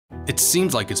It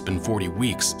seems like it's been 40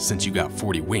 weeks since you got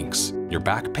 40 winks. Your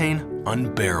back pain?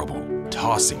 Unbearable.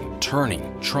 Tossing,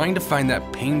 turning, trying to find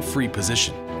that pain-free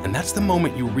position. And that's the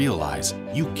moment you realize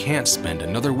you can't spend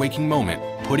another waking moment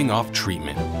putting off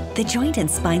treatment. The Joint and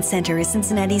Spine Center is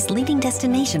Cincinnati's leading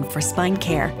destination for spine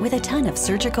care, with a ton of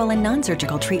surgical and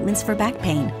non-surgical treatments for back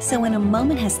pain. So when a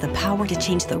moment has the power to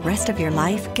change the rest of your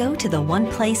life, go to the one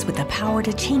place with the power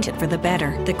to change it for the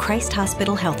better, the Christ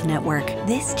Hospital Health Network.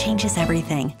 This changes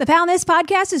everything. The Pound This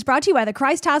Podcast is brought to you by the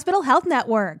Christ Hospital Health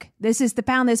Network. This is the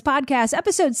Pound This Podcast,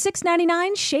 episode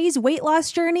 699, Shay's Weight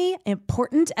Loss Journey,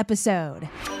 important episode.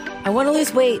 I want to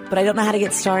lose weight, but I don't know how to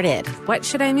get started. What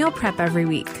should I meal prep every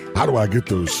week? How do I get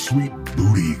those sweet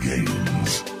booty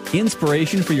gains?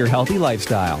 Inspiration for your healthy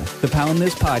lifestyle. The Pound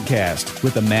This Podcast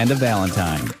with Amanda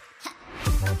Valentine.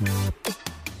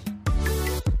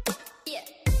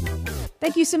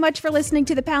 Thank you so much for listening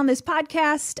to the Pound This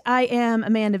Podcast. I am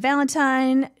Amanda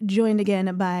Valentine, joined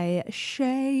again by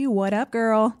Shay. What up,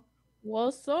 girl?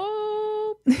 What's up?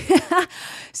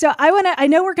 So I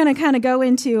know we're going to kind of go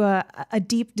into a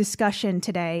deep discussion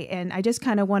today, and I just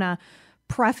kind of want to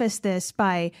preface this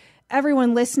by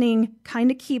everyone listening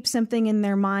kind of keep something in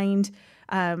their mind,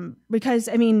 because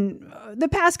I mean, the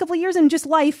past couple of years and just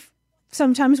life,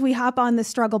 sometimes we hop on the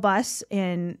struggle bus,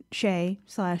 and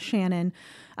Shay/Shannon,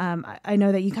 I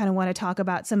know that you kind of want to talk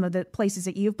about some of the places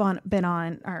that you've been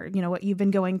on, or you know what you've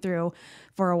been going through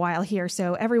for a while here.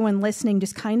 So everyone listening,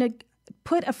 just kind of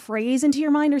put a phrase into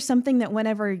your mind or something that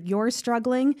whenever you're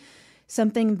struggling,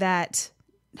 something that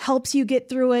helps you get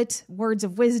through it, words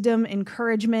of wisdom,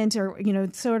 encouragement, or, you know,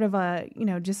 sort of a, you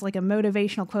know, just like a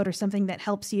motivational quote or something that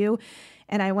helps you.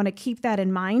 And I want to keep that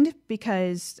in mind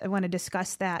because I want to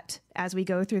discuss that as we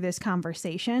go through this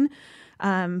conversation.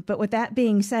 But with that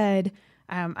being said,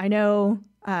 I know,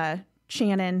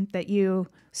 Shannon, that you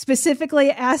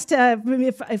specifically asked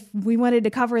if we wanted to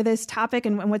cover this topic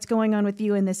and what's going on with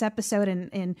you in this episode.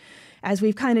 And as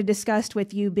we've kind of discussed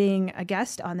with you being a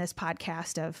guest on this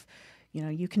podcast of, you know,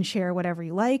 you can share whatever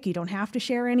you like. You don't have to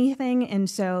share anything. And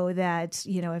so that,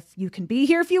 you know, if you can be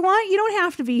here if you want, you don't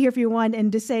have to be here if you want.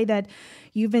 And to say that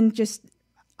you've been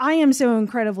I am so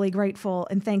incredibly grateful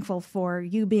and thankful for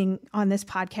you being on this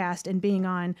podcast and being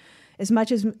on as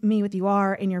much as me with you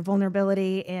are in your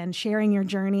vulnerability and sharing your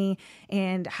journey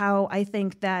and how I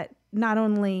think that not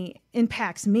only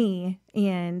impacts me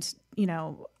and, you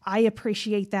know, I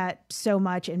appreciate that so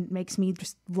much and makes me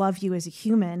just love you as a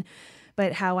human,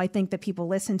 but how I think that people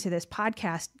listen to this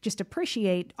podcast just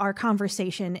appreciate our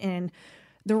conversation and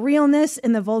the realness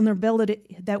and the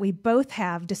vulnerability that we both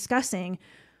have discussing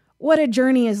what a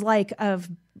journey is like of,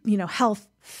 you know, health,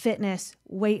 fitness,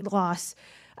 weight loss,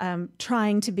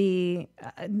 trying to be,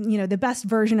 you know, the best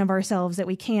version of ourselves that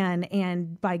we can.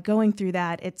 And by going through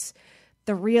that, it's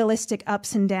the realistic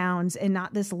ups and downs and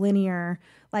not this linear,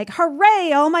 like,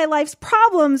 hooray, all my life's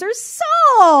problems are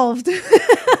solved.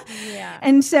 Yeah.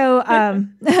 And so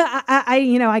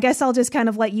I guess I'll just kind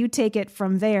of let you take it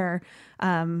from there.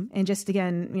 And just,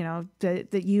 again, you know,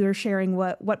 that you are sharing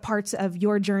what parts of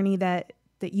your journey that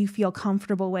you feel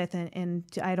comfortable with. And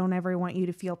I don't ever want you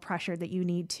to feel pressured that you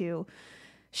need to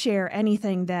share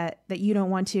anything that you don't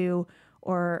want to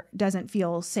or doesn't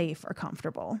feel safe or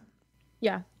comfortable.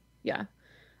 Yeah.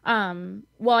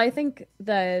 Well, I think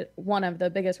that one of the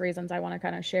biggest reasons I want to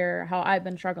kind of share how I've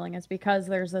been struggling is because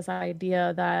there's this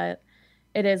idea that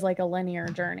it is like a linear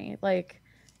journey. Like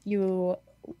you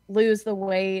lose the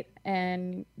weight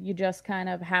and you just kind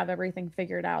of have everything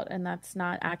figured out, and that's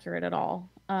not accurate at all.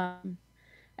 And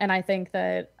I think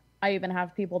that I even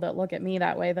have people that look at me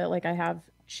that way, that like I have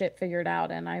shit figured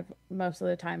out, and I most of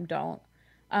the time don't.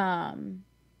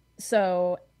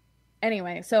 So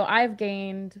I've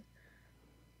gained,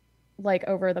 like,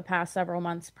 over the past several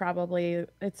months, probably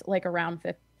it's like around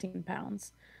 15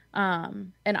 pounds.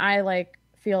 And I like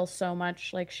feel so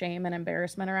much like shame and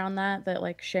embarrassment around that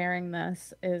like sharing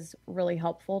this is really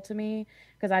helpful to me,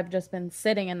 because I've just been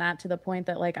sitting in that to the point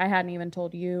that like I hadn't even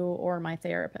told you or my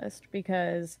therapist,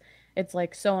 because it's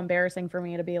like so embarrassing for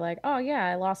me to be like, oh yeah,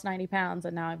 I lost 90 pounds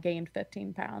and now I've gained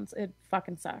 15 pounds. It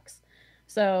fucking sucks.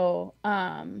 So,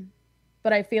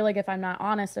 but I feel like if I'm not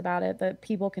honest about it, that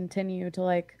people continue to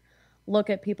like look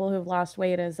at people who've lost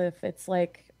weight as if it's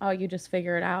like, oh, you just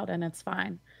figure it out and it's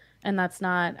fine. And that's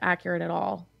not accurate at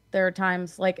all. There are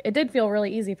times like it did feel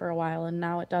really easy for a while and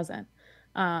now it doesn't.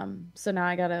 So now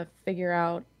I got to figure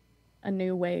out a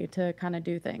new way to kind of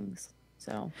do things.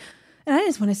 So. And I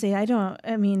just want to say,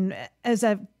 as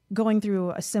I'm going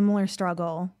through a similar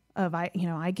struggle of,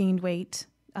 I gained weight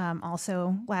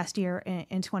also last year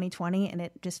in 2020, and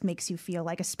it just makes you feel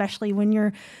like, especially when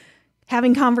you're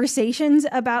having conversations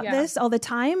about this all the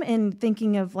time and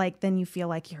thinking of like, then you feel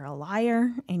like you're a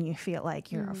liar and you feel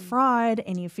like you're a fraud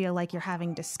and you feel like you're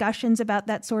having discussions about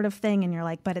that sort of thing. And you're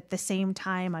like, but at the same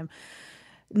time, I'm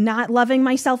not loving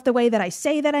myself the way that I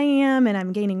say that I am, and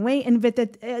I'm gaining weight. And but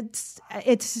that it's,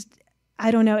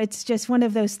 I don't know. It's just one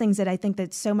of those things that I think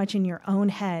that's so much in your own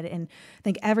head. And I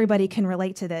think everybody can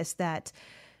relate to this, that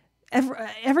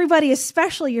everybody,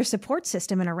 especially your support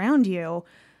system and around you,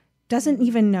 doesn't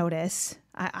even notice.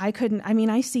 I couldn't, I mean,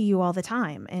 I see you all the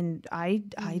time, and I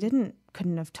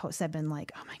couldn't have been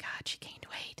like, oh my God, she gained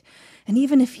weight. And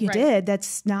even if you did,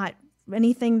 that's not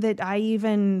anything that I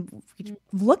even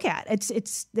look at.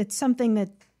 It's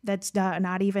something that's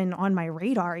not even on my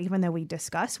radar, even though we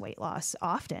discuss weight loss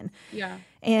often. Yeah.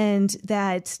 And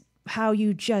that's how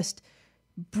you just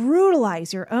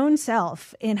brutalize your own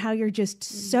self, and how you're just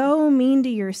so mean to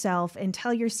yourself and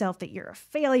tell yourself that you're a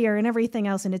failure and everything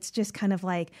else. And it's just kind of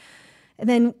like, and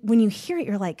then when you hear it,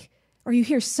 you're like, or you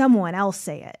hear someone else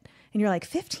say it and you're like,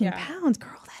 15 pounds,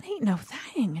 girl, that ain't no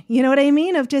thing. You know what I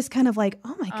mean? Of just kind of like,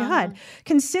 oh my God,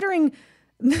 considering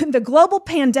the global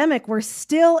pandemic we're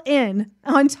still in,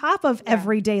 on top of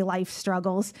everyday life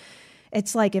struggles.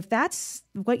 It's like, if that's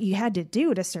what you had to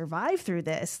do to survive through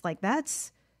this, like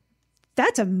that's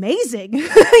amazing. You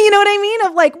know what I mean?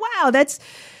 Of like, wow, it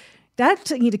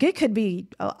could be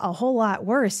a whole lot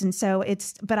worse. And so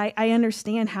but I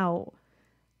understand how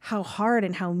hard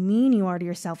and how mean you are to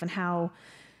yourself, and how,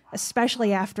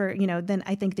 especially after, then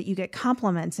I think that you get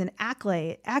compliments and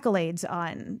accolades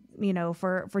on,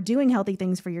 for doing healthy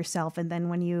things for yourself. And then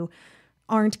when you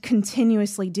aren't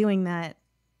continuously doing that,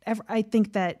 I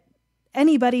think that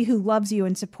anybody who loves you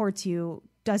and supports you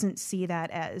doesn't see that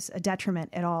as a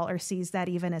detriment at all, or sees that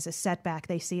even as a setback.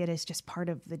 They see it as just part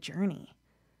of the journey.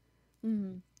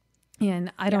 Mm-hmm.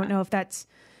 And I don't know if that's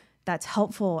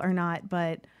helpful or not,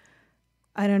 but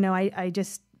I don't know. I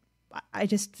just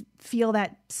feel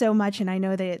that so much. And I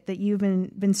know that you've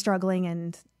been struggling,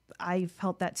 and I've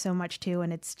felt that so much too.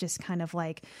 And it's just kind of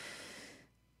like,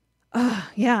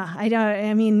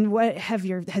 what has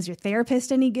your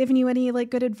therapist given you any like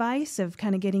good advice of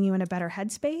kind of getting you in a better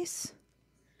headspace?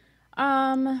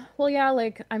 Well, yeah,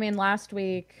 last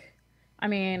week,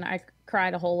 I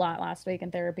cried a whole lot last week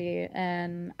in therapy,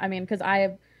 and cause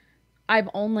I've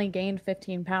only gained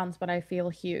 15 pounds, but I feel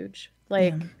huge.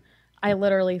 I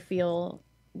literally feel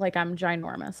like I'm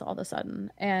ginormous all of a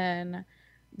sudden. And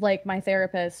like my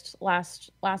therapist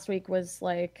last week was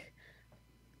like,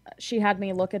 she had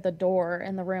me look at the door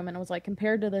in the room, and it was like,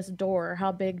 compared to this door,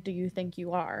 how big do you think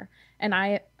you are? And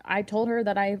I told her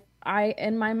that I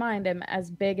in my mind am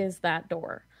as big as that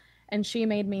door. And she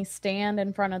made me stand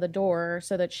in front of the door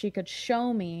so that she could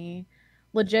show me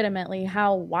legitimately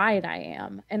how wide I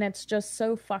am. And it's just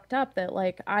so fucked up that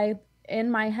like I, in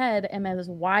my head, am as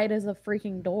wide as a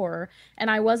freaking door,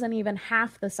 and I wasn't even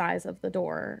half the size of the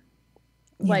door,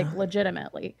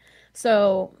 legitimately.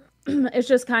 So it's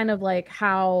just kind of like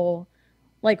how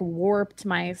like warped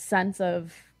my sense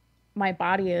of my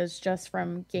body is just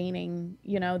from gaining,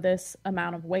 this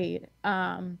amount of weight.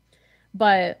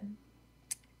 But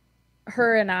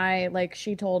her and I, like,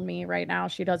 she told me right now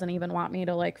she doesn't even want me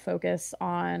to like focus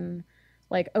on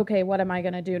like, okay, what am I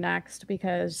going to do next?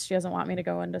 Because she doesn't want me to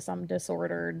go into some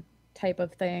disordered type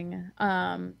of thing.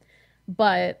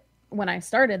 But when I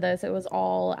started this, it was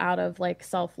all out of like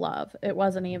self-love. It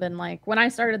wasn't even like, when I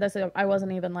started this, I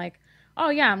wasn't even like, oh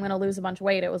yeah, I'm going to lose a bunch of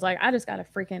weight. It was like, I just got to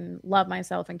freaking love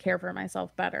myself and care for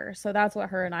myself better. So that's what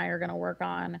her and I are going to work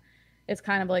on. It's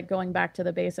kind of like going back to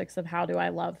the basics of how do I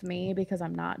love me, because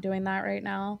I'm not doing that right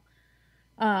now.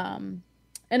 And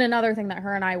another thing that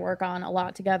her and I work on a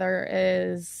lot together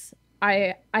is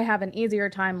I have an easier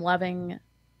time loving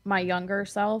my younger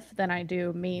self than I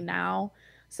do me now.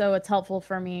 So it's helpful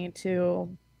for me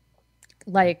to,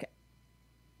 like,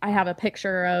 I have a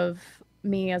picture of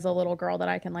me as a little girl that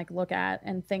I can like look at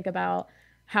and think about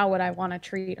how would I want to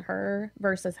treat her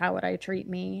versus how would I treat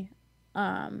me.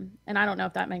 And I don't know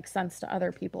if that makes sense to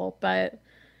other people, but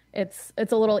it's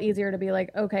a little easier to be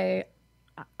like, okay,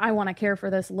 I want to care for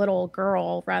this little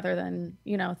girl rather than,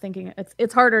 thinking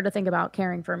it's harder to think about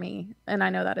caring for me. And I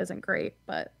know that isn't great,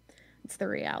 but it's the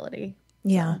reality.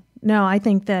 Yeah. So. No, I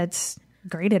think that's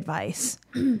great advice.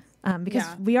 Because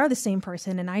we are the same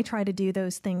person, and I try to do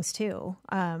those things too.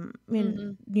 Trying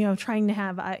to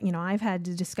have, I've had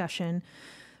the discussion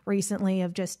recently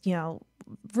of just,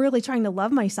 really trying to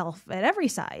love myself at every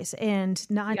size, and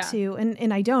not to,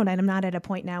 and I'm not at a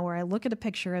point now where I look at a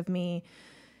picture of me,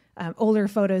 older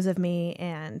photos of me,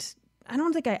 and I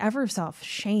don't think I ever saw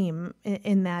shame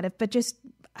in that, but just,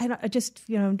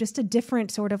 just a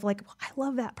different sort of like, well, I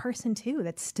love that person too.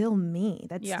 That's still me.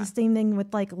 That's the same thing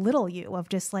with like little you, of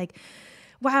just like,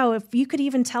 wow, if you could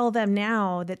even tell them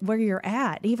now that where you're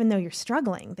at, even though you're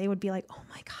struggling, they would be like, oh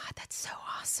my God, that's so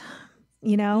awesome.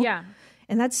 Yeah.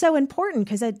 And that's so important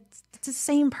because it's the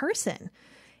same person.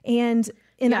 And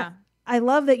I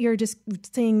love that you're just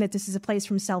saying that this is a place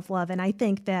from self-love. And I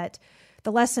think that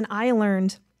the lesson I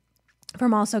learned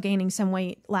from also gaining some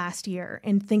weight last year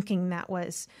and thinking that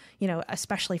was,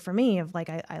 especially for me, of like,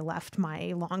 I left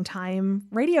my longtime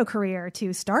radio career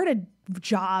to start a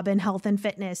job in health and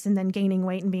fitness, and then gaining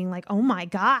weight and being like, oh my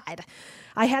God,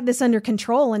 I had this under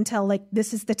control until like,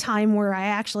 this is the time where I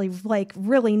actually like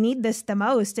really need this the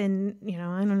most. And, I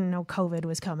don't know, COVID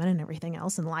was coming and everything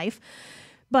else in life.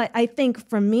 But I think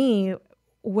for me,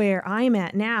 where I'm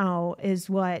at now is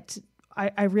what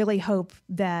I really hope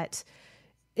that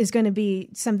is going to be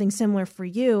something similar for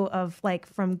you, of like,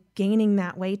 from gaining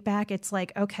that weight back. It's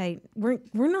like, okay, we're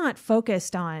not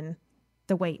focused on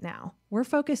the weight now. We're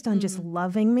focused on just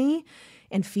loving me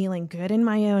and feeling good in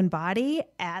my own body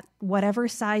at whatever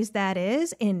size that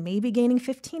is. And maybe gaining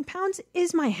 15 pounds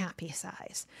is my happy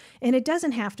size. And it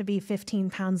doesn't have to be 15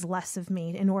 pounds less of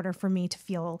me in order for me to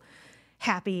feel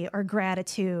happy or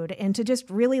gratitude, and to just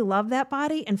really love that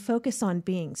body and focus on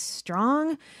being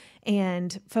strong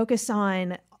and focus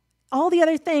on all the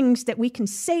other things that we can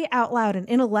say out loud and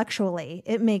intellectually,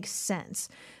 it makes sense.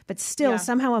 But still,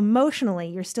 somehow emotionally,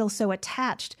 you're still so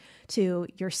attached to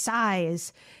your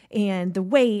size and the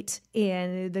weight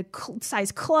and the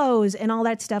size clothes and all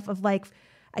that stuff of like,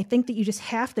 I think that you just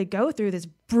have to go through this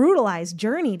brutalized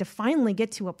journey to finally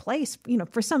get to a place,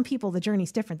 for some people, the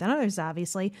journey's different than others,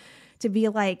 obviously, to be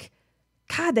like,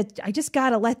 God, that I just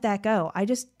got to let that go. I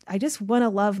just want to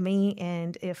love me.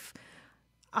 And if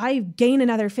I gain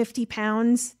another 50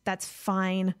 pounds, that's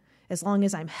fine. As long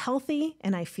as I'm healthy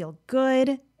and I feel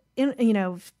good,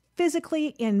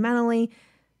 physically and mentally,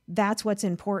 that's what's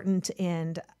important.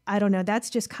 And I don't know, that's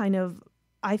just kind of,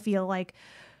 I feel like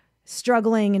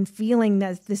struggling and feeling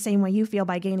that the same way you feel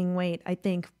by gaining weight, I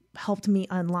think helped me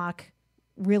unlock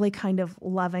really kind of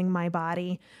loving my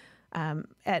body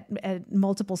at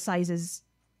multiple sizes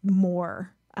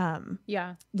more.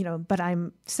 But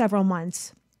I'm several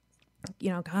months,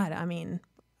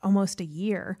 almost a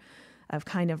year of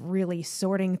kind of really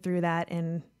sorting through that.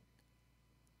 And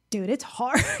dude, it's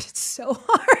hard. It's so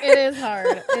hard. It is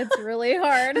hard. It's really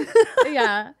hard.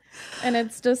 Yeah. And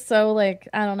it's just so like,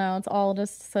 I don't know, it's all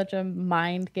just such a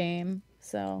mind game.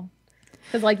 So,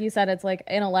 because like you said, it's like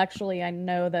intellectually, I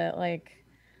know that like,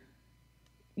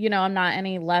 I'm not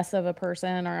any less of a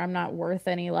person, or I'm not worth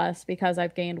any less because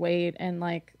I've gained weight. And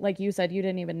like you said, you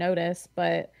didn't even notice,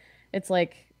 but it's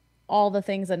like all the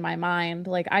things in my mind.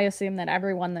 Like, I assume that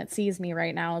everyone that sees me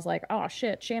right now is like, oh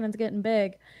shit, Shannon's getting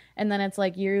big. And then it's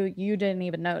like, you didn't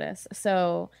even notice.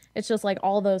 So it's just like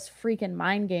all those freaking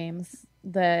mind games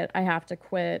that I have to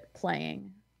quit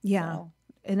playing. Yeah. So.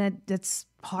 And it's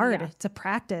hard. Yeah. It's a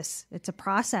practice. It's a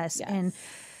process. Yes. And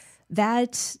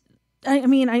that,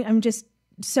 I'm just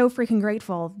so freaking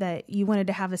grateful that you wanted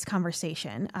to have this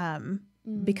conversation.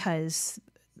 Because,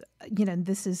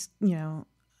 this is,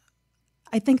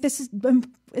 I think this is an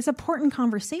important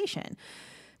conversation.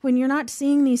 When you're not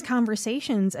seeing these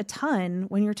conversations a ton,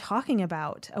 when you're talking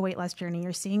about a weight loss journey,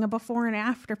 you're seeing a before and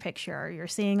after picture, you're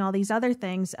seeing all these other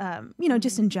things,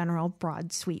 just in general,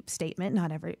 broad sweep statement.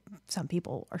 Some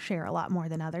people share a lot more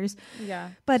than others. Yeah.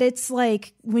 But it's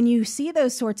like, when you see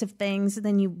those sorts of things,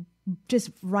 then you just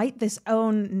write this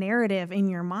own narrative in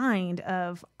your mind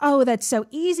of, oh, that's so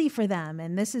easy for them.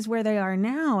 And this is where they are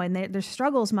now. And their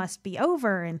struggles must be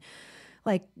over. And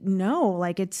like, no,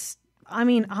 like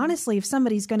honestly, if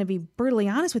somebody's going to be brutally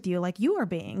honest with you, like you are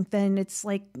being, then it's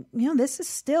like, this is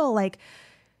still like,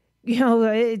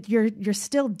 you're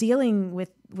still dealing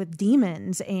with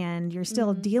demons, and you're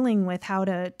still dealing with how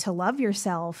to love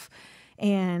yourself.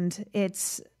 And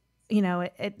it's,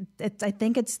 I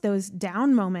think it's those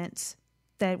down moments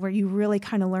where you really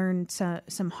kind of learn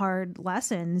some hard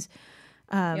lessons.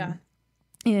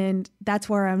 And that's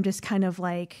where I'm just kind of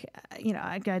like,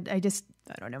 I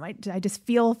don't know. I just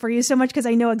feel for you so much because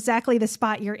I know exactly the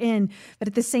spot you're in. But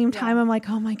at the same time, I'm like,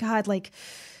 oh my God, like,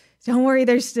 don't worry.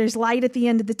 There's light at the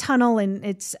end of the tunnel.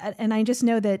 And I just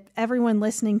know that everyone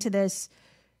listening to this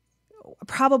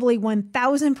probably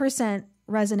 1000%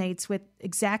 resonates with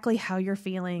exactly how you're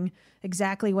feeling,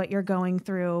 exactly what you're going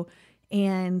through.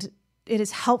 And it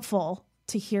is helpful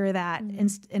to hear that.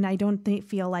 And I don't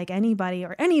feel like anybody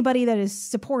that is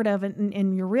supportive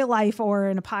in your real life or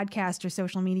in a podcast or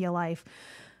social media life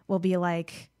will be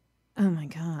like, oh my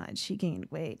God, she gained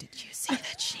weight. Did you see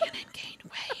that Shannon gained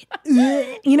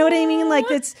weight? You know what I mean? Like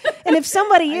it's, and if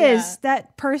somebody is,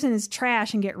 that person is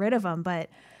trash and get rid of them. But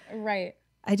right.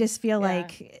 I just feel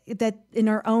like that in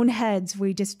our own heads,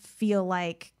 we just feel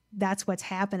like that's what's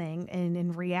happening. And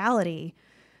in reality,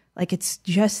 like it's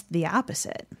just the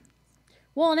opposite.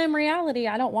 Well, and in reality,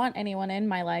 I don't want anyone in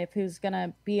my life who's going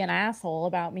to be an asshole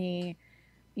about me,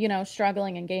 you know,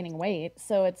 struggling and gaining weight.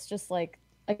 So it's just like,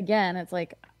 again, it's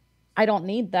like, I don't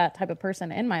need that type of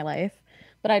person in my life,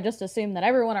 but I just assume that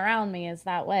everyone around me is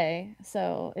that way.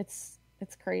 So it's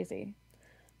crazy.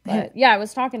 But yeah, I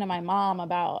was talking to my mom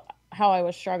about how I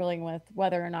was struggling with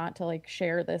whether or not to like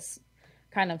share this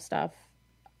kind of stuff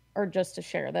or just to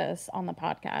share this on the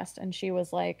podcast. And she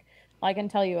was like, I can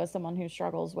tell you as someone who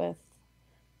struggles with,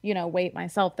 you know, weight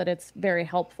myself, that it's very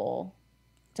helpful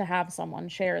to have someone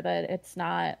share that it's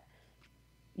not,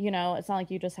 you know, it's not like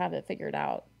you just have it figured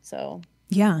out. So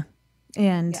yeah.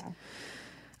 And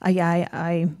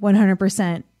I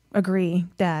 100% agree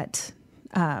that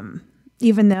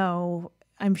even though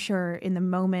I'm sure in the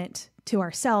moment to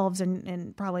ourselves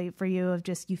and probably for you of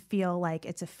just you feel like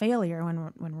it's a failure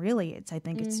when really I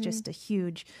think it's just a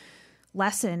huge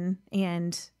lesson,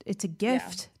 and it's a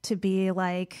gift to be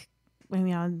like, you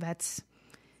know, that's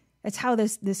how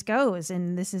this goes,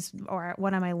 and this is, or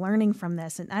what am I learning from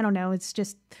this? And I don't know, it's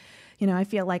just, you know, I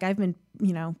feel like I've been,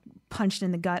 you know, punched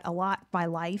in the gut a lot by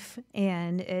life,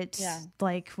 and it's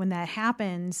like when that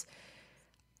happens,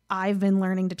 I've been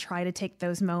learning to try to take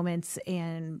those moments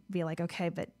and be like, okay,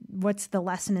 but what's the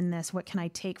lesson in this? What can I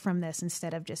take from this,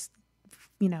 instead of just,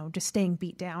 you know, just staying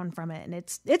beat down from it? And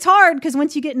it's hard, because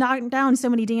once you get knocked down so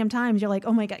many damn times, you're like,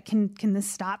 oh my God, can this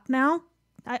stop now?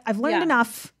 I've learned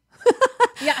enough.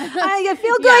 I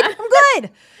feel good. I'm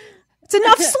good. It's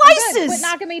enough slices. Quit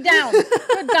knocking me down.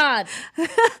 Good God.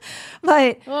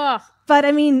 But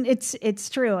I mean, it's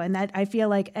true. And that I feel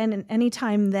like, and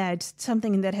anytime that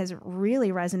something that has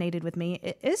really resonated with me,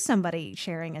 it is somebody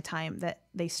sharing a time that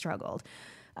they struggled.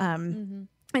 And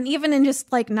even in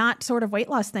just like not sort of weight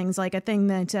loss things, like a thing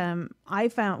that I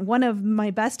found, one of my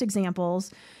best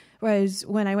examples was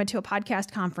when I went to a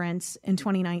podcast conference in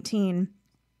 2019.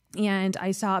 And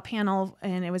I saw a panel,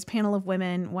 and it was a panel of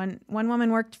women. One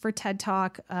woman worked for TED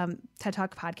Talk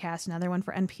podcast, another one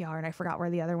for NPR, and I forgot where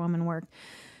the other woman worked.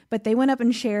 But they went up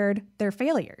and shared their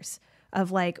failures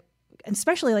of like,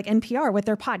 especially like NPR with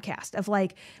their podcast of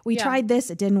like, we tried this,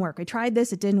 it didn't work. We tried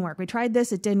this, it didn't work. We tried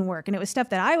this, it didn't work. And it was stuff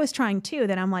that I was trying too,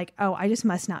 that I'm like, oh, I just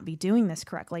must not be doing this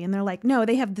correctly. And they're like, no,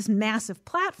 they have this massive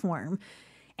platform,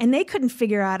 and they couldn't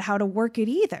figure out how to work it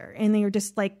either. And they were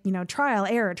just like, you know, trial,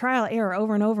 error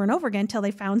over and over and over again until they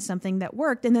found something that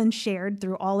worked, and then shared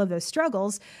through all of those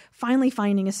struggles, finally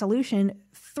finding a solution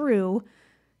through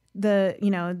the,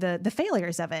 you know, the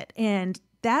failures of it. And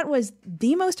that was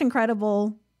the most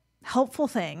incredible, helpful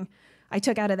thing I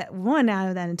took out of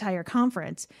that entire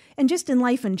conference. And just in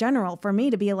life in general, for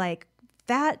me to be like,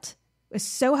 that was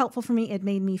so helpful for me. It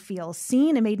made me feel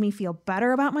seen. It made me feel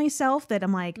better about myself, that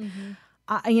I'm like,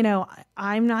 you know,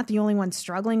 I'm not the only one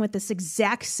struggling with this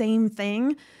exact same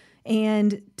thing.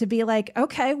 And to be like,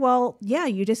 okay, well, yeah,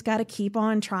 you just got to keep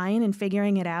on trying and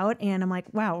figuring it out. And I'm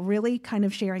like, wow, really kind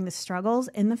of sharing the struggles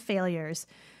and the failures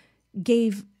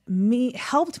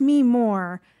helped me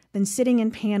more than sitting in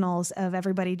panels of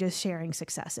everybody just sharing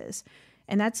successes.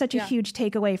 And that's such a huge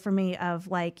takeaway for me of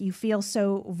like, you feel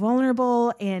so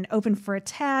vulnerable and open for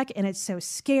attack, and it's so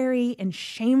scary and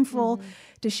shameful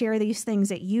to share these things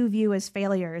that you view as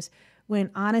failures,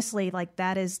 when honestly, like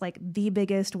that is like the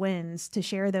biggest wins, to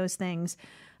share those things.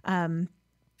 I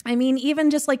mean, even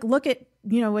just like look at,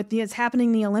 you know, what is happening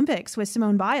in the Olympics with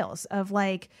Simone Biles of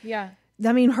like,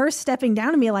 I mean, her stepping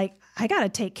down and be like, I got to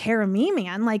take care of me,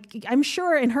 man. Like, I'm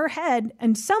sure in her head,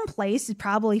 in some place, it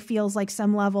probably feels like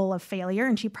some level of failure.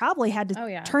 And she probably had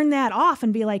to turn that off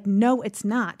and be like, no, it's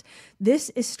not. This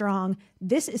is strong.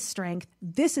 This is strength.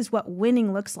 This is what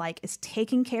winning looks like, is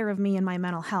taking care of me and my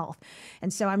mental health.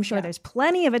 And so I'm sure there's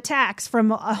plenty of attacks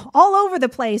from all over the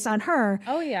place on her.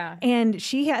 Oh, yeah. And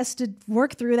she has to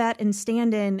work through that and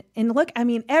stand in. And look, I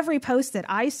mean, every post that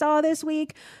I saw this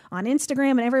week on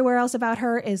Instagram and everywhere else about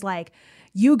her is like,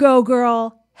 you go,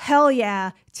 girl. Hell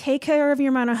yeah. Take care of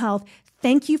your mental health.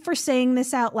 Thank you for saying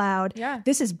this out loud. Yeah.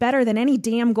 This is better than any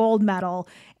damn gold medal.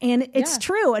 And it's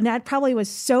true. And that probably was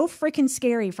so freaking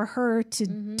scary for her to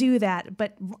do that.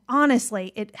 But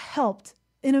honestly, it helped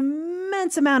an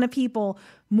immense amount of people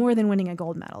more than winning a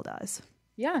gold medal does.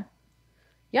 Yeah.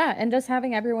 Yeah. And just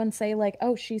having everyone say like,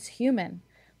 oh, she's human.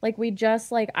 Like we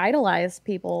just like idolize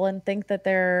people and think that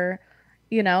they're,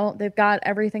 you know, they've got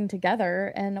everything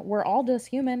together, and we're all just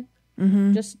human.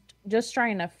 Just just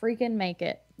trying to freaking make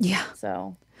it. Yeah.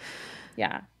 So,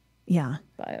 yeah. Yeah.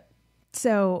 But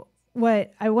so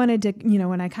what I wanted to, you know,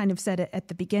 when I kind of said it at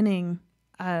the beginning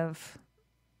of,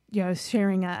 you know,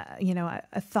 sharing a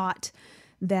thought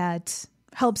that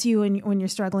helps you when you're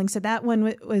struggling. So that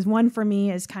one was one for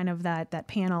me, is kind of that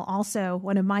panel. Also,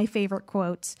 one of my favorite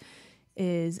quotes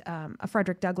is a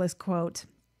Frederick Douglass quote,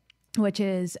 which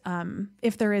is,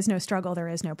 if there is no struggle, there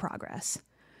is no progress.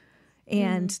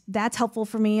 And that's helpful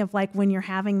for me, of like, when you're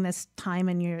having this time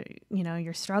and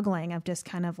you're struggling, of just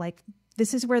kind of like,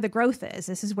 this is where the growth is.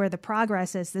 This is where the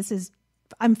progress is.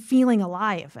 I'm feeling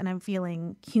alive and I'm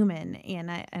feeling human, and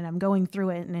I'm going through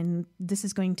it. And this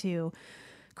is going to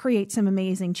create some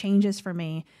amazing changes for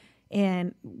me.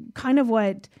 And kind of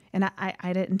what, and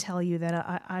I didn't tell you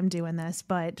that I'm doing this,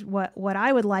 but what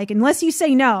I would like, unless you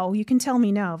say no, you can tell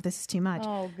me no if this is too much.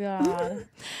 oh God.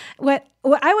 What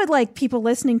I would like people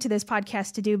listening to this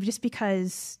podcast to do, just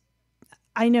because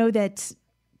I know that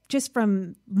just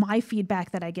from my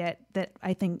feedback that I get, that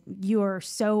I think you are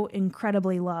so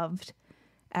incredibly loved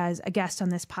as a guest on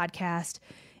this podcast.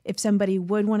 If somebody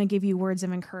would want to give you words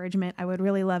of encouragement, I would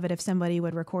really love it if somebody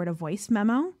would record a voice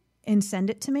memo and send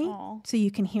it to me. Aww. So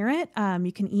you can hear it.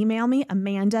 You can email me,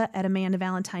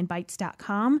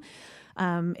 amanda@amandavалентиnebites.com.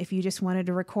 If you just wanted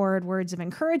to record words of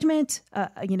encouragement,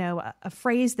 a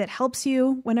phrase that helps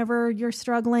you whenever you're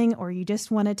struggling, or you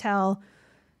just want to tell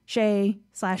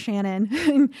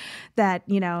Shay/Shannon that,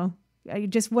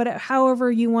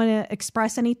 however you want to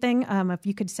express anything. If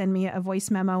you could send me a voice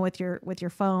memo with your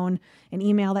phone and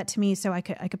email that to me, so I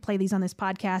could play these on this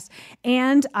podcast.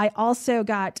 And I also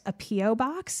got a PO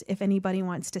box if anybody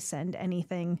wants to send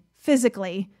anything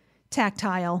physically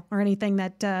tactile, or anything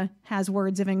that has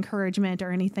words of encouragement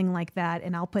or anything like that.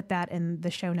 And I'll put that in the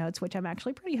show notes, which I'm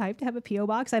actually pretty hyped to have a PO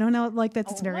box. I don't know, like,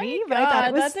 that's nerdy, but I thought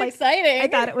it was exciting. I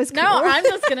thought it was cool. No, I'm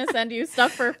just going to send you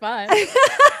stuff for fun.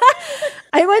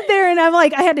 I went there and I'm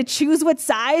like, I had to choose what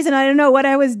size, and I don't know what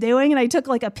I was doing. And I took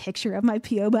like a picture of my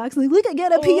PO box. I'm like, look, I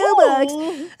got a PO box.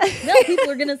 No,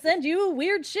 people are going to send you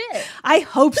weird shit. I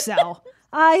hope so.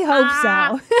 I hope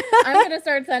so. I'm going to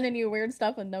start sending you weird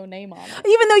stuff with no name on it.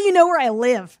 Even though you know where I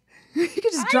live. You could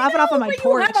just drop it off on my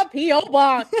porch. You have a P.O.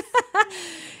 box.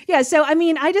 Yeah, so I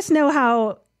mean, I just know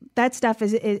how that stuff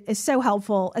is so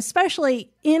helpful,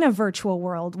 especially in a virtual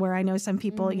world where I know some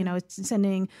people,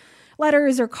 sending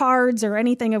letters or cards or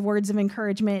anything of words of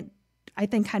encouragement. I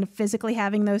think kind of physically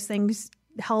having those things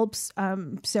helps.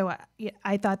 So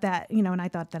I thought that, and I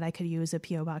thought that I could use a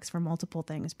PO box for multiple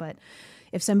things. But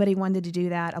if somebody wanted to do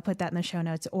that, I'll put that in the show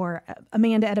notes. Or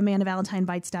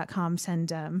Amanda@AmandaValentineBites.com.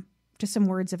 Send just some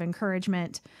words of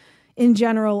encouragement in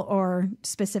general, or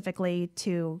specifically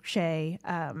to Shay.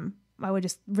 I would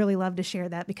just really love to share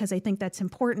that, because I think that's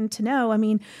important to know. I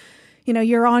mean,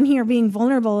 you're on here being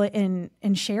vulnerable and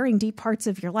sharing deep parts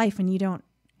of your life, and you don't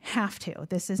have to.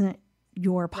 This isn't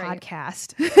your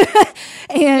podcast.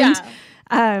 And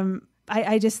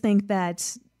I just think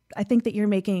that you're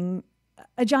making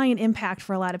a giant impact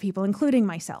for a lot of people, including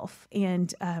myself.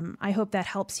 And I hope that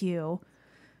helps you,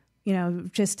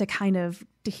 just to kind of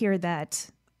to hear that,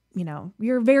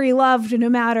 you're very loved no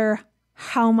matter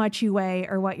how much you weigh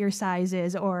or what your size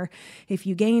is, or if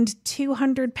you gained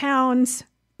 200 pounds,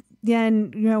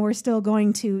 then, we're still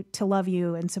going to love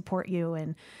you and support you.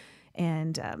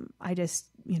 And I just,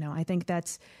 I think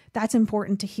that's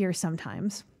important to hear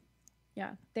sometimes.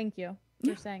 Yeah. Thank you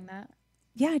for saying that.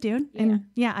 Yeah, dude.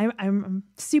 Yeah. And I'm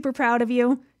super proud of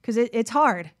you, because it's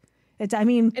hard. It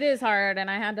is hard.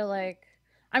 And I had to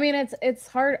it's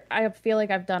hard. I feel like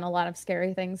I've done a lot of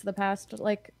scary things the past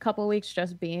couple weeks,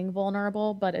 just being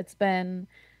vulnerable, but it's been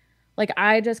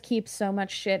I just keep so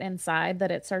much shit inside that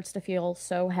it starts to feel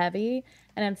so heavy.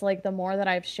 And it's the more that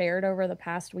I've shared over the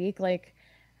past week,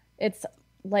 it's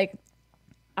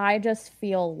I just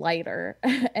feel lighter.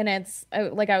 And it's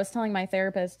I was telling my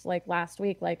therapist last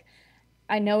week,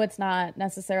 I know it's not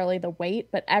necessarily the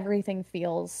weight, but everything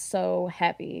feels so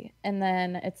heavy. And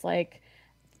then it's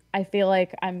I feel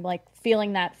like I'm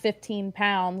feeling that 15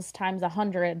 pounds times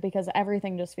 100, because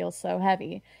everything just feels so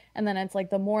heavy. And then it's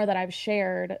the more that I've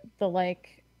shared, the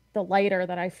lighter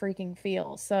that I freaking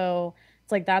feel. So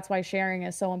it's that's why sharing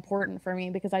is so important for me,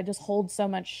 because I just hold so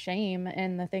much shame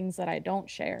in the things that I don't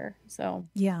share. So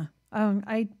yeah,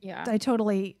 I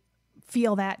totally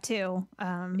feel that too.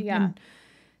 And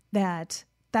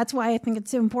that's why I think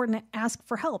it's so important to ask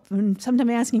for help. And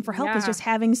sometimes asking for help is just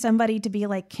having somebody to be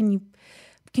like, can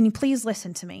you please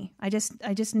listen to me? I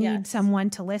just need someone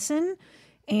to listen.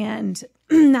 And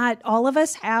not all of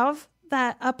us have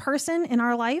a person in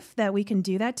our life that we can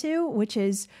do that to, which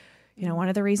is, you know, one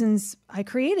of the reasons I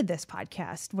created this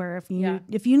podcast, where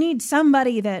if you need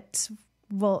somebody that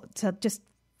will to just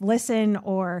listen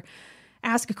or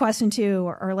ask a question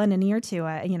to or lend an ear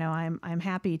to, you know, I'm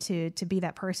happy to be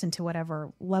that person to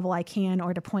whatever level I can,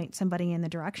 or to point somebody in the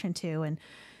direction to.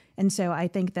 And so I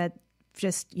think that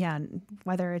just,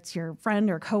 whether it's your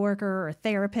friend or coworker or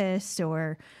therapist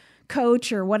or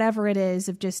coach or whatever it is,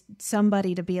 of just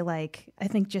somebody to be like, I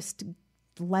think just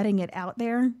letting it out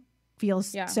there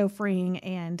feels so freeing.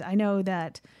 And I know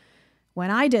that when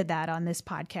I did that on this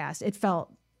podcast, it felt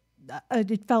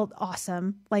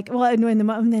awesome. Like, well,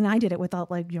 and then I did it without,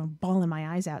 like, you know, bawling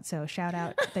my eyes out. So shout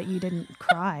out that you didn't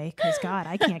cry, because God,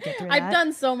 I can't get through that. I've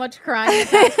done so much crying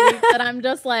this week that I'm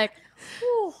just like,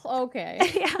 whew,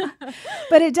 okay.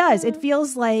 But it does. It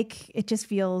feels like, you just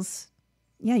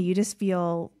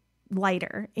feel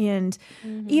lighter. And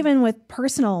even with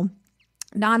personal,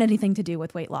 not anything to do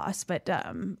with weight loss, but,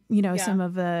 you know, some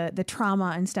of the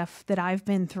trauma and stuff that I've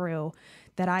been through,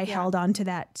 that I held on to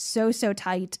that so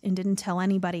tight and didn't tell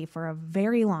anybody for a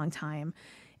very long time.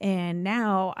 And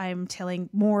now I'm telling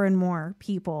more and more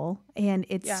people, and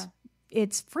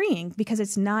it's freeing, because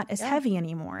it's not as heavy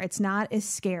anymore. It's not as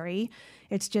scary.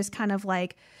 It's just kind of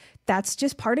like, that's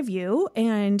just part of you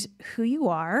and who you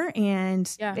are. And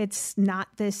it's not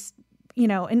this, you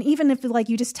know, and even if, like,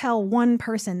 you just tell one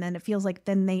person, then it feels like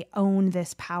then they own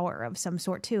this power of some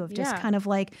sort too, of just kind of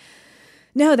like,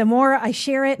 no, the more I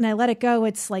share it and I let it go,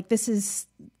 it's like, this is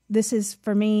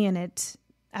for me. And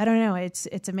I don't know,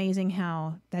 it's amazing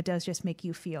how that does just make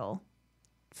you feel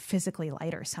physically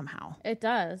lighter somehow. It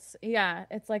does. Yeah.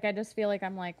 It's like, I just feel like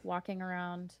I'm like walking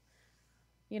around,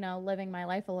 you know, living my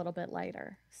life a little bit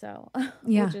lighter. So,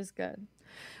 which is good.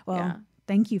 Well,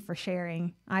 thank you for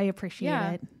sharing. I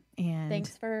appreciate it. And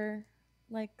thanks for,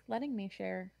 like, letting me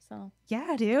share. So,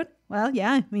 yeah, dude. Well,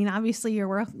 I mean, obviously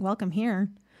you're welcome here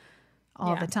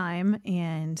all the time.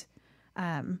 And,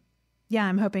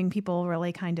 I'm hoping people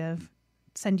really kind of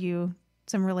send you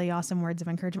some really awesome words of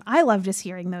encouragement. I love just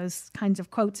hearing those kinds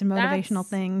of quotes and motivational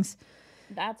things.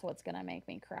 That's what's going to make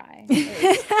me cry.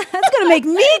 That's going to make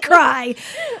me cry. Like,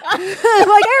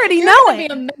 I already know it.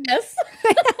 Be a mess.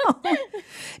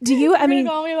 Do you, I mean,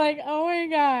 call me like, oh my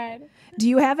God. Do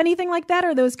you have anything like that,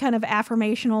 or those kind of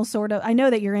affirmational sort of, I know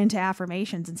that you're into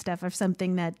affirmations and stuff, or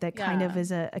something that kind of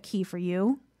is a key for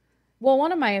you? Well,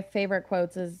 one of my favorite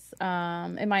quotes is, this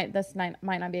might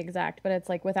not be exact, but it's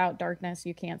like, without darkness,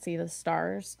 you can't see the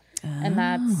stars. And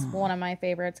that's one of my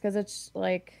favorites, because it's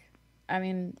like, I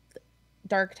mean,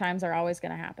 dark times are always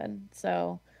going to happen.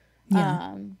 So,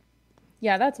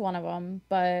 that's one of them.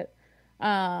 But,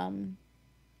 and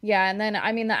then,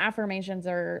 I mean, the affirmations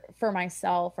are for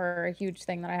myself are a huge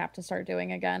thing that I have to start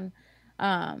doing again.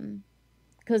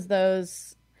 'Cause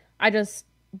those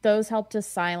help to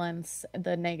silence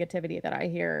the negativity that I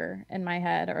hear in my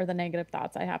head, or the negative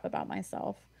thoughts I have about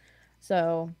myself.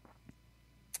 So,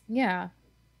 that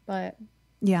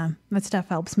stuff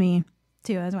helps me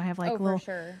too. That's why I have like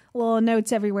little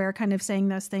notes everywhere kind of saying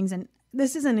those things. And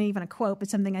this isn't even a quote, but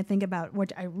something I think about,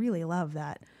 which I really love,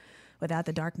 that without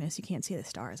the darkness, you can't see the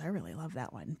stars. I really love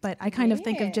that one. But I kind of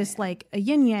think of just like a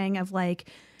yin yang of like,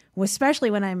 especially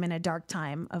when I'm in a dark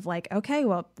time, of like, okay,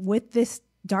 well, with this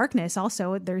darkness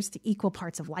also, there's the equal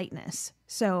parts of lightness.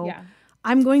 So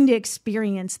I'm going to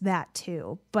experience that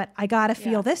too. But I got to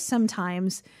feel this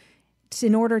sometimes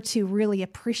in order to really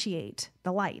appreciate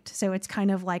the light. So it's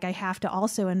kind of like I have to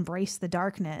also embrace the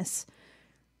darkness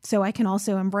so I can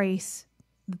also embrace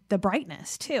the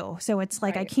brightness too. So it's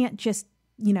like I can't just,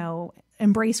 you know,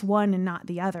 embrace one and not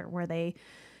the other, where they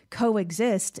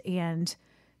coexist, and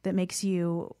that makes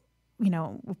you, you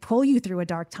know, pull you through a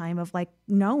dark time of like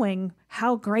knowing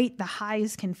how great the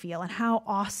highs can feel and how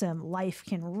awesome life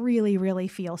can really, really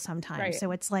feel sometimes. Right.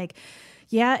 So it's like,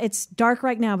 it's dark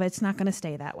right now, but it's not going to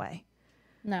stay that way.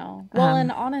 No. Well,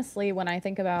 and honestly, when I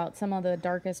think about some of the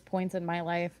darkest points in my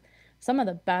life, some of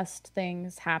the best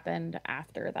things happened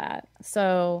after that.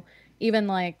 So even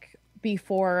like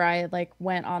before I like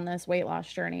went on this weight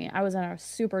loss journey, I was in a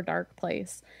super dark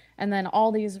place. And then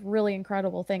all these really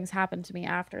incredible things happened to me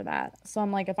after that. So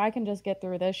I'm like, if I can just get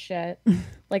through this shit,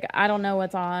 like, I don't know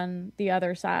what's on the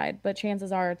other side, but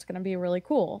chances are it's going to be really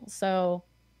cool. So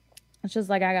it's just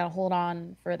like, I got to hold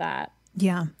on for that.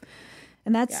 Yeah.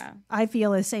 And that's, I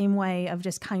feel the same way of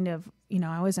just kind of, you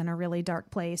know, I was in a really dark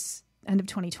place end of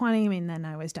 2020. I mean, then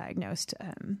I was diagnosed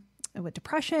with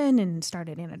depression and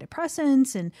started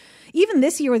antidepressants. And even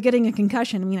this year with getting a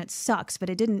concussion, I mean, it sucks,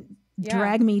 but it didn't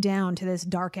drag me down to this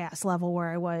dark ass level where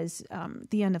I was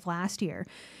the end of last year.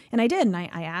 And I did. And I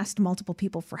asked multiple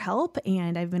people for help,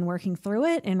 and I've been working through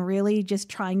it and really just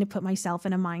trying to put myself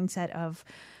in a mindset of,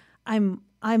 I'm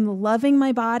loving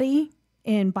my body.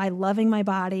 And by loving my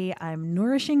body, I'm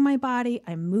nourishing my body,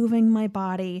 I'm moving my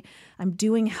body, I'm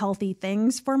doing healthy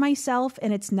things for myself.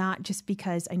 And it's not just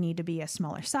because I need to be a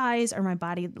smaller size or my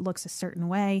body looks a certain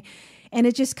way. And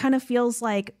it just kind of feels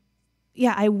like,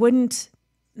 yeah, I wouldn't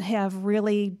have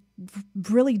really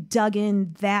dug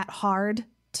in that hard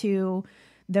to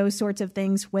those sorts of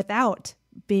things without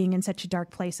being in such a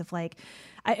dark place of like,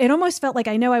 it almost felt like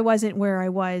I know I wasn't where I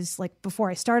was like before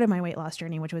I started my weight loss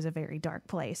journey, which was a very dark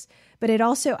place. But it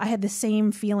also, I had the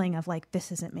same feeling of like,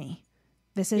 this isn't me.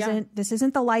 This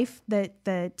isn't the life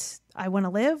that I want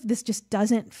to live. This just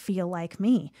doesn't feel like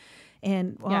me.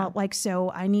 And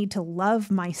so I need to love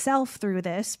myself through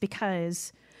this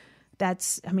because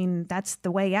that's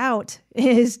the way out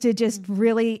is to just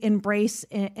really embrace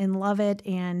and love it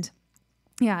and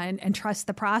trust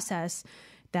the process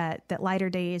that lighter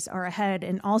days are ahead.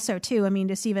 And also too, I mean,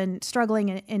 just even struggling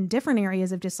in different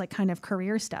areas of just like kind of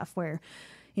career stuff where,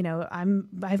 you know,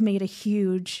 I've made a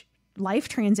huge life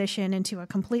transition into a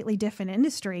completely different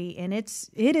industry and it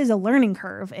is a learning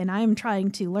curve and I'm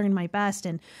trying to learn my best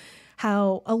and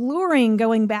how alluring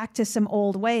going back to some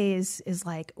old ways is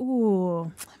like, ooh,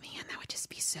 man, that would just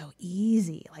be so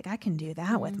easy. Like I can do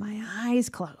that with my eyes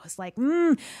closed. Like,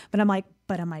 but I'm like,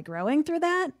 but am I growing through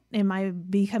that? Am I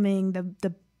becoming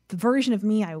the version of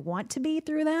me I want to be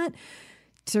through that?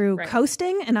 Through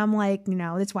coasting? And I'm like, you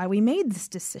know, that's why we made this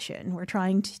decision. We're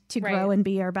trying to grow and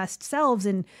be our best selves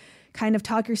and kind of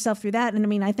talk yourself through that. And I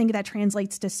mean, I think that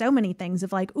translates to so many things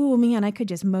of like, oh man, I could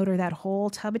just motor that whole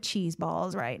tub of cheese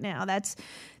balls right now.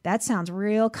 That sounds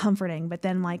real comforting. But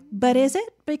then like, but is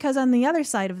it? Because on the other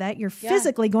side of that, you're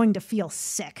physically going to feel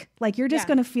sick. Like you're just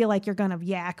going to feel like you're going to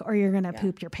yak or you're going to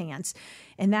poop your pants.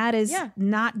 And that is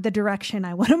not the direction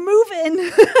I want to move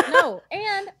in. No.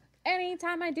 And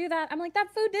anytime I do that, I'm like, that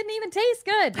food didn't even taste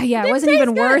good. Yeah. It wasn't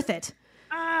even worth it.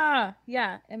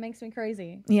 Yeah. It makes me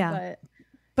crazy. Yeah.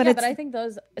 But I think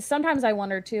sometimes I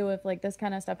wonder too, if like this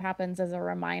kind of stuff happens as a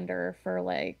reminder for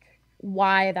like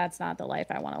why that's not the life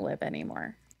I want to live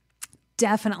anymore.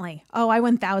 Definitely. Oh, I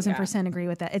 1000% agree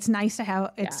with that. It's nice to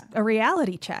have, it's a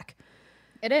reality check.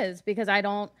 It is because I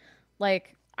don't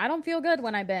feel good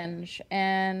when I binge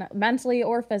and mentally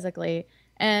or physically.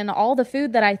 And all the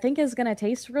food that I think is going to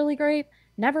taste really great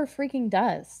never freaking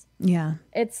does. Yeah.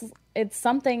 It's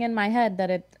something in my head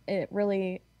that it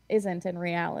really isn't in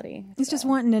reality. It's just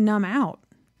wanting to numb out.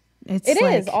 It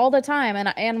is all the time.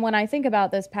 And when I think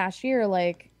about this past year,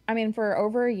 like, I mean, for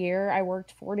over a year, I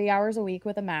worked 40 hours a week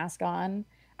with a mask on.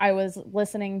 I was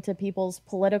listening to people's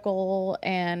political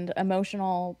and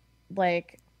emotional,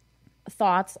 like,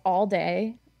 thoughts all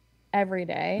day, every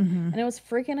day. And it was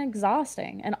freaking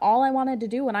exhausting. And all I wanted to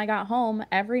do when I got home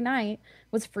every night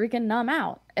was freaking numb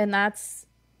out. And that's,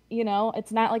 you know,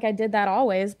 it's not like I did that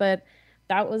always, but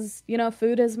that was, you know,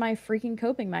 food is my freaking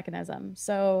coping mechanism.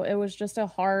 So it was just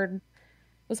hard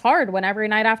when every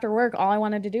night after work, all I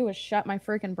wanted to do was shut my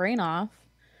freaking brain off.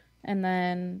 And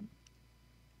then,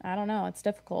 I don't know, it's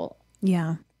difficult.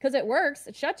 Yeah. Because it works.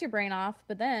 It shuts your brain off,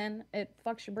 but then it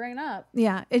fucks your brain up.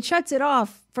 Yeah. It shuts it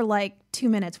off for like 2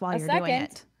 minutes while you're doing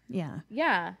it. Yeah.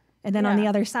 Yeah. And then on the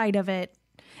other side of it,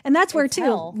 and that's where too,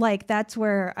 hell. like that's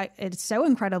where it's so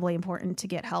incredibly important to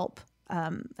get help.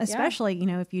 Especially, you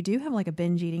know, if you do have like a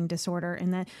binge eating disorder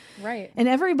and that, and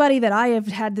everybody that I have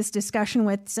had this discussion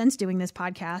with since doing this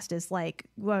podcast is like,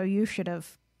 well, you should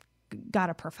have got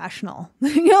a professional,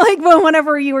 you know, like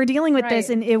whenever you were dealing with this,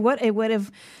 and it would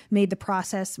have made the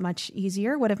process much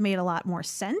easier, would have made a lot more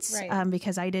sense,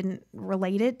 because I didn't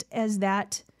relate it as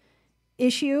that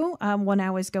issue when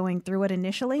I was going through it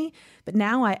initially, but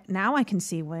now I can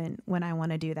see when I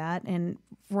want to do that, and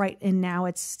now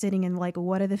it's sitting in like,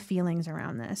 what are the feelings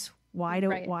around this? Why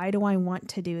do I want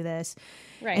to do this?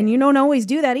 And you don't always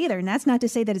do that either, and that's not to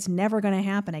say that it's never going to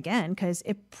happen again, because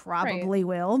it probably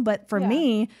will. But for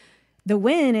me, the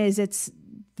win is it's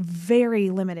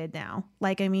very limited now.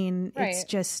 Like, I mean, it's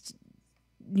just,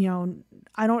 you know,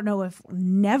 I don't know if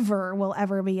never will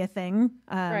ever be a thing,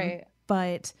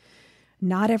 but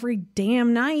not every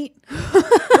damn night.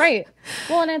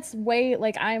 Well, and it's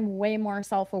I'm way more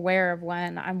self-aware of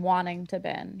when I'm wanting to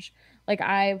binge. Like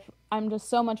I'm just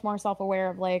so much more self-aware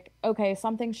of like, okay,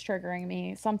 something's triggering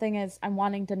me. I'm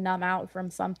wanting to numb out from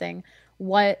something.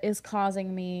 What is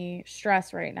causing me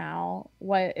stress right now?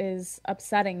 What is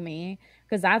upsetting me?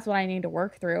 Because that's what I need to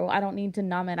work through. I don't need to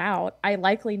numb it out. I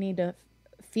likely need to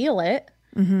feel it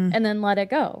and then let it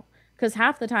go. Because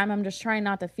half the time I'm just trying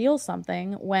not to feel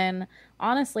something when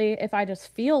honestly, if I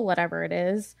just feel whatever it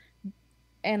is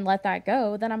and let that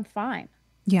go, then I'm fine.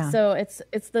 Yeah. So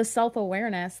it's the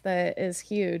self-awareness that is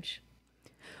huge.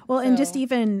 Well, and just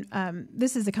even,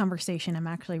 this is a conversation I'm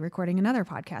actually recording another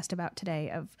podcast about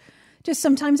today of just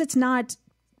sometimes it's not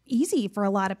easy for a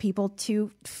lot of people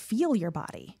to feel your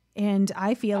body. And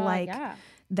I feel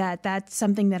that's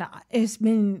something that has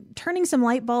been turning some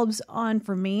light bulbs on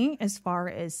for me as far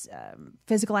as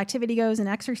physical activity goes and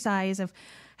exercise, of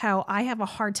how I have a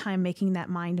hard time making that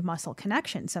mind-muscle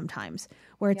connection sometimes,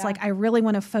 where it's like I really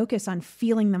want to focus on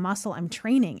feeling the muscle I'm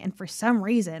training. And for some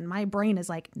reason, my brain is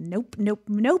like, nope, nope,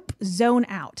 nope, zone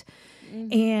out.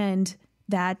 Mm-hmm. And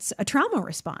that's a trauma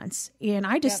response. And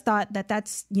I just thought that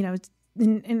that's, you know,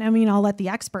 and I mean, I'll let the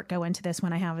expert go into this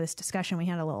when I have this discussion. We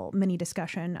had a little mini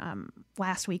discussion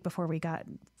last week before we got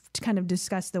to kind of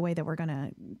discuss the way that we're going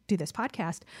to do this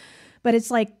podcast. But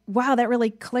it's like, wow, that really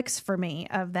clicks for me,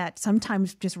 of that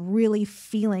sometimes just really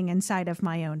feeling inside of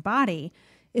my own body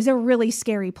is a really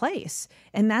scary place.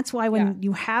 And that's why when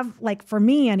you have, like, for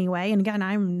me anyway, and again,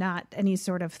 I'm not any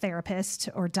sort of therapist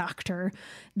or doctor,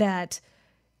 that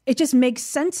it just makes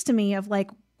sense to me of like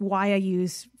why I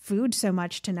use food so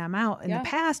much to numb out in the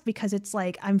past, because it's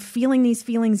like, I'm feeling these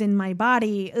feelings in my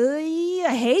body.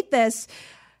 I hate this.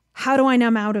 How do I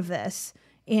numb out of this?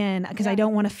 And because I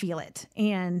don't want to feel it.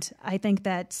 And I think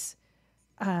that's,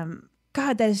 God,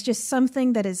 that is just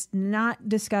something that is not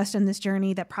discussed in this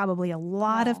journey, that probably a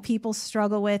lot of people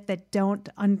struggle with, that don't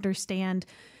understand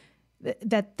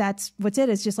that's what's it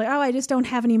is. Just like, oh, I just don't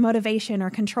have any motivation or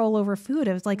control over food.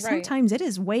 It was like, sometimes it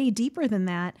is way deeper than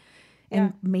that.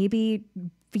 And maybe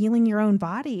feeling your own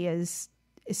body is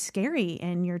scary,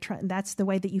 and you're that's the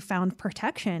way that you found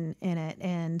protection in it.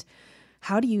 And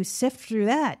how do you sift through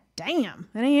that? Damn,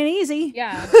 it ain't easy.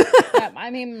 Yeah. I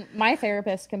mean, my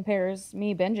therapist compares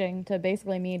me binging to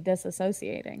basically me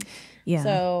disassociating. Yeah.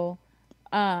 So,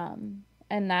 and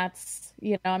that's,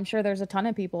 you know, I'm sure there's a ton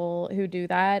of people who do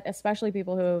that, especially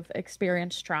people who have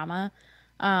experienced trauma.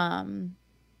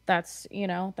 That's, you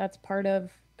know, that's part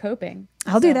of coping.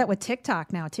 I'll do that with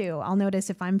TikTok now too. I'll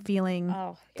notice if I'm feeling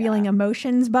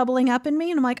emotions bubbling up in me,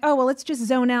 and I'm like, oh, well, let's just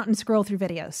zone out and scroll through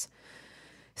videos.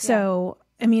 So,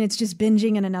 I mean, it's just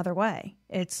binging in another way.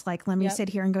 It's like, let me sit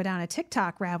here and go down a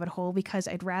TikTok rabbit hole, because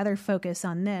I'd rather focus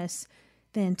on this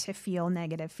than to feel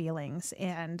negative feelings.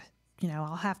 And, you know,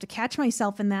 I'll have to catch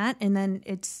myself in that. And then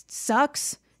it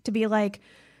sucks to be like,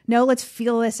 no, let's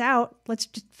feel this out. Let's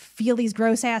just feel these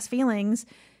gross ass feelings.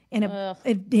 And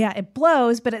it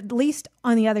blows, but at least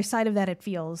on the other side of that, it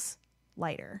feels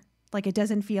lighter. Like it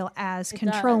doesn't feel as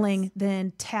controlling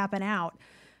than tapping out.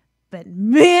 But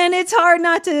man, it's hard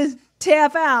not to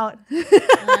tap out.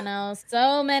 I know.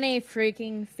 So many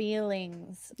freaking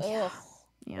feelings. Ugh.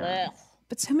 Yeah.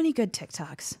 But so many good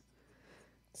TikToks.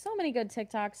 So many good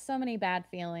TikToks. So many bad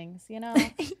feelings, you know?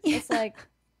 It's like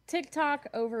TikTok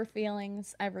over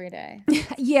feelings every day.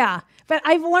 Yeah. But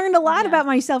I've learned a lot about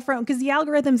myself from, because the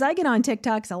algorithms I get on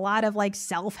TikTok's a lot of like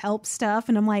self-help stuff.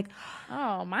 And I'm like,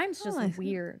 oh, mine's just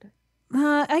weird.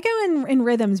 I go in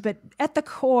rhythms, but at the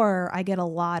core, I get a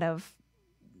lot of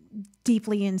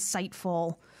deeply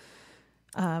insightful,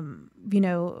 you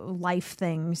know, life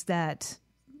things that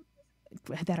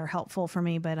are helpful for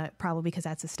me, but probably because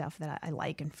that's the stuff that I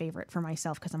like and favorite for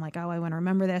myself. Because I'm like, oh, I want to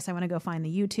remember this. I want to go find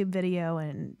the YouTube video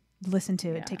and listen to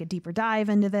it, take a deeper dive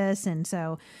into this. And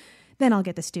so then I'll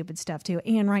get the stupid stuff too.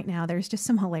 And right now there's just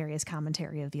some hilarious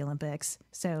commentary of the Olympics.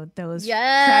 So those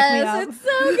crack me up. It's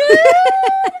so good.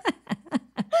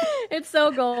 It's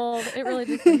so gold. It really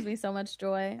just brings me so much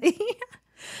joy.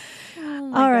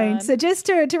 Oh all right. God. So just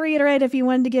to reiterate, if you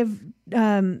wanted to give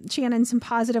Shannon some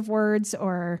positive words,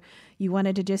 or you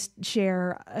wanted to just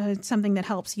share something that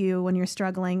helps you when you're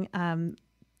struggling,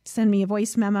 send me a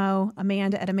voice memo,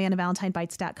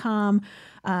 Amanda@AmandaValentineBites.com.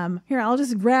 Here, I'll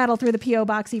just rattle through the P.O.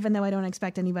 Box, even though I don't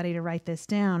expect anybody to write this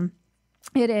down.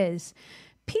 It is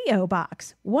P.O.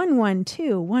 Box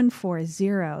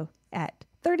 112140 at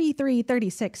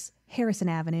 3336 Harrison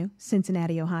Avenue,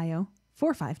 Cincinnati, Ohio,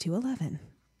 45211.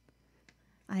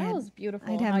 That was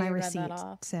beautiful. I'd have my receipt,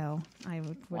 so I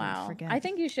wouldn't forget. I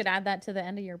think you should add that to the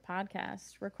end of your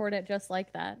podcast. Record it just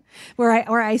like that.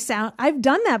 Where I sound. I've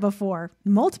done that before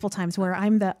multiple times. Where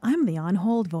I'm the on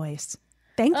hold voice.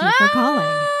 Thank you for calling.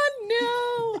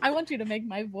 No, I want you to make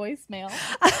my voicemail.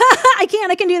 I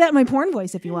can do that in my porn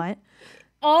voice if you want.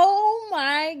 Oh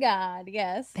my God,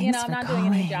 yes. Thanks you know, I'm not doing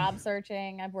any calling. job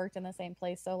searching. I've worked in the same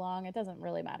place so long. It doesn't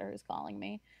really matter who's calling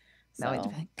me. So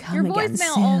your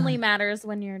voicemail only matters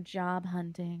when you're job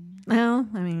hunting. Well,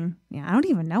 I mean, yeah, I don't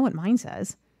even know what mine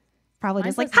says. Probably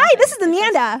just like, hi, this is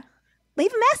Amanda.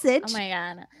 Leave a message. Oh my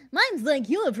God. Mine's like,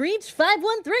 you have reached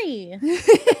 513.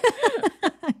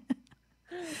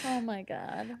 Oh my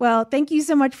God. Well, thank you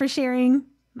so much for sharing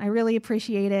I really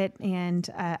appreciate it, and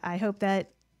I hope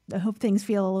things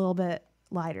feel a little bit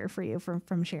lighter for you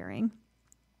from sharing.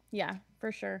 Yeah,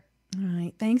 for sure. All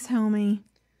right. Thanks, homie.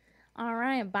 All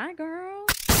right. Bye, girl.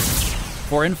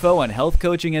 For info on health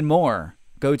coaching and more,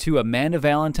 go to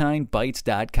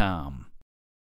AmandaValentineBites.com.